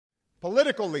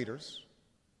Political leaders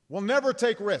will never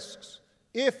take risks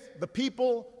if the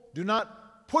people do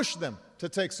not push them to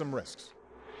take some risks.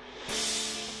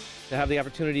 To have the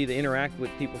opportunity to interact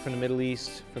with people from the Middle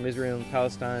East, from Israel and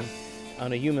Palestine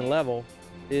on a human level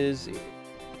is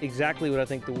exactly what I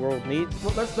think the world needs.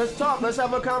 Well, let's talk, let's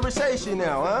have a conversation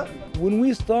now, huh? When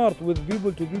we start with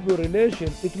people-to-people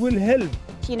relation, it will help.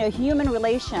 You know, human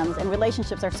relations and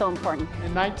relationships are so important.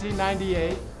 In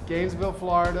 1998, Gainesville,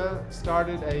 Florida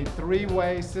started a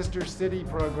three-way sister city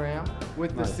program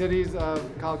with the cities of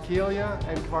Qalqilya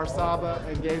and Kfar Saba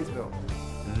and Gainesville.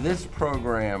 This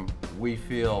program, we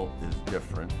feel, is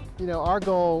different. You know, our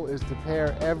goal is to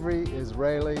pair every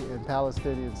Israeli and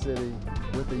Palestinian city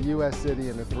with a U.S. city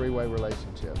in a three-way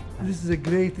relationship. This is a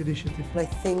great initiative. I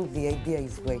think the idea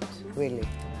is great, really.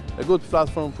 A good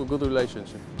platform for good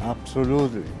relationship.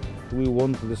 Absolutely. We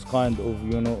want this kind of,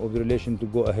 of relation to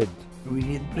go ahead. We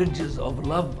need bridges of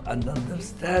love and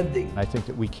understanding. I think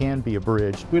that we can be a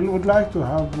bridge. We would like to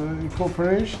have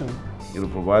cooperation. It will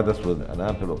provide us with an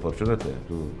ample opportunity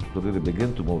to really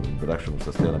begin to move in the direction of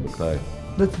sustainable crime.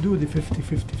 Let's do the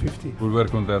 50-50-50. We'll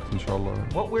work on that, inshallah.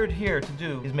 What we're here to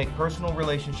do is make personal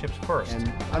relationships first.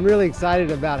 And I'm really excited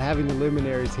about having the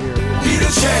luminaries here. Be the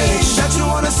change that you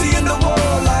want to see in the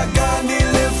world, like Gandhi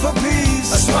live for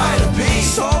peace. Aspire to be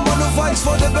someone who fights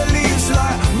for the beliefs,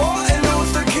 like Martin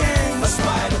Luther King.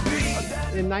 Aspire to be.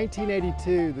 In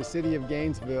 1982, the city of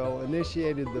Gainesville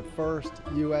initiated the first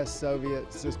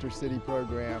U.S.-Soviet sister city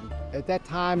program. At that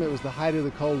time, it was the height of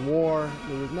the Cold War.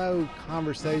 There was no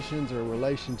conversations or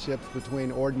relationships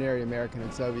between ordinary American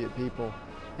and Soviet people.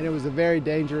 And it was a very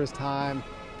dangerous time,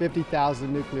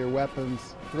 50,000 nuclear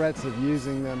weapons, threats of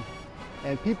using them,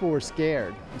 and people were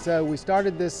scared. And so we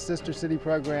started this sister city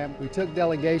program. We took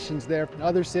delegations there.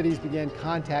 Other cities began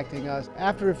contacting us.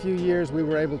 After a few years, we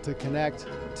were able to connect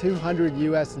 200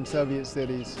 U.S. and Soviet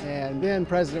cities. And then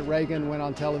President Reagan went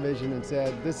on television and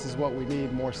said, this is what we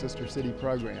need, more sister city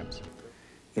programs.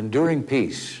 Enduring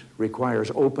peace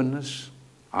requires openness,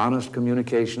 honest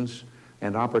communications,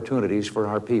 and opportunities for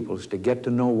our peoples to get to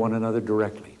know one another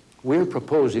directly. We're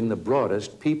proposing the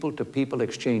broadest people-to-people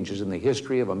exchanges in the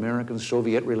history of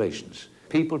American-Soviet relations.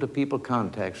 People-to-people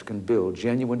contacts can build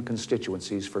genuine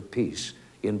constituencies for peace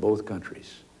in both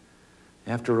countries.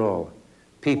 After all,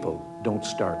 people don't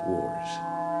start wars.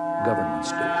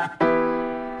 Governments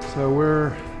do. So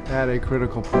we're at a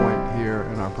critical point here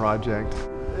in our project.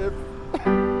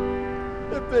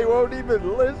 If they won't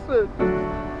even listen,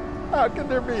 how can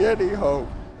there be any hope?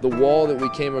 The wall that we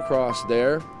came across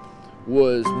there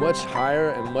was much higher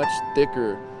and much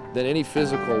thicker than any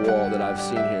physical wall that I've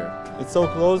seen here. It's so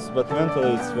close, but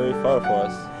mentally it's very far for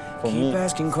us. Keep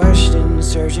asking questions,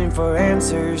 searching for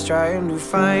answers, trying to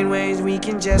find ways we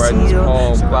can just heal.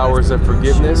 Writing flowers of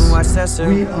forgiveness.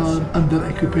 We are under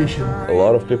occupation. A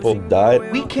lot of people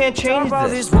died. We can't change All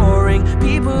this warring,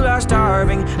 people are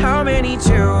starving. How many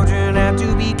children have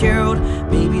to be killed?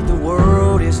 Maybe the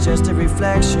world is just a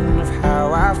reflection of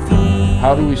how I feel.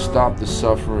 How do we stop the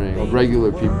suffering of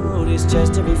regular people? The world is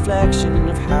just a reflection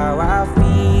of how I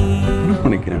feel. I don't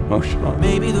want to get emotional.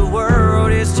 Maybe the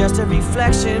world is just a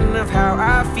reflection of how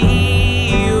I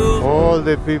feel. All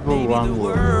the people Maybe one the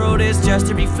world. world is just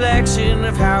a reflection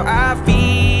of how I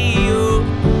feel.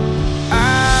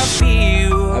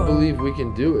 I believe we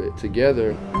can do it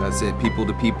together. That's it, people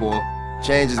to people.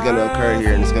 Change is going to occur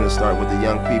here, and it's going to start with the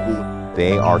young people.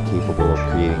 They are capable of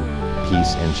creating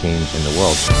peace and change in the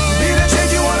world.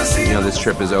 You know, this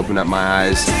trip has opened up my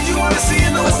eyes.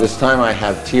 This time I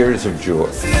have tears of joy.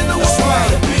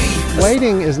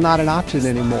 Waiting is not an option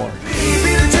anymore.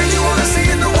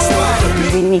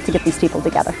 We need to get these people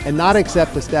together. And not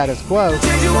accept the status quo.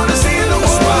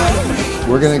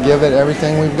 We're going to give it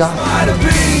everything we've got.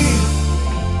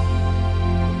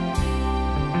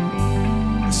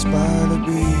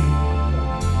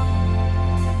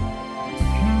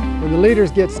 When the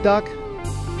leaders get stuck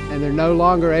and they're no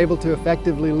longer able to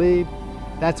effectively lead,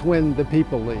 that's when the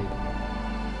people lead.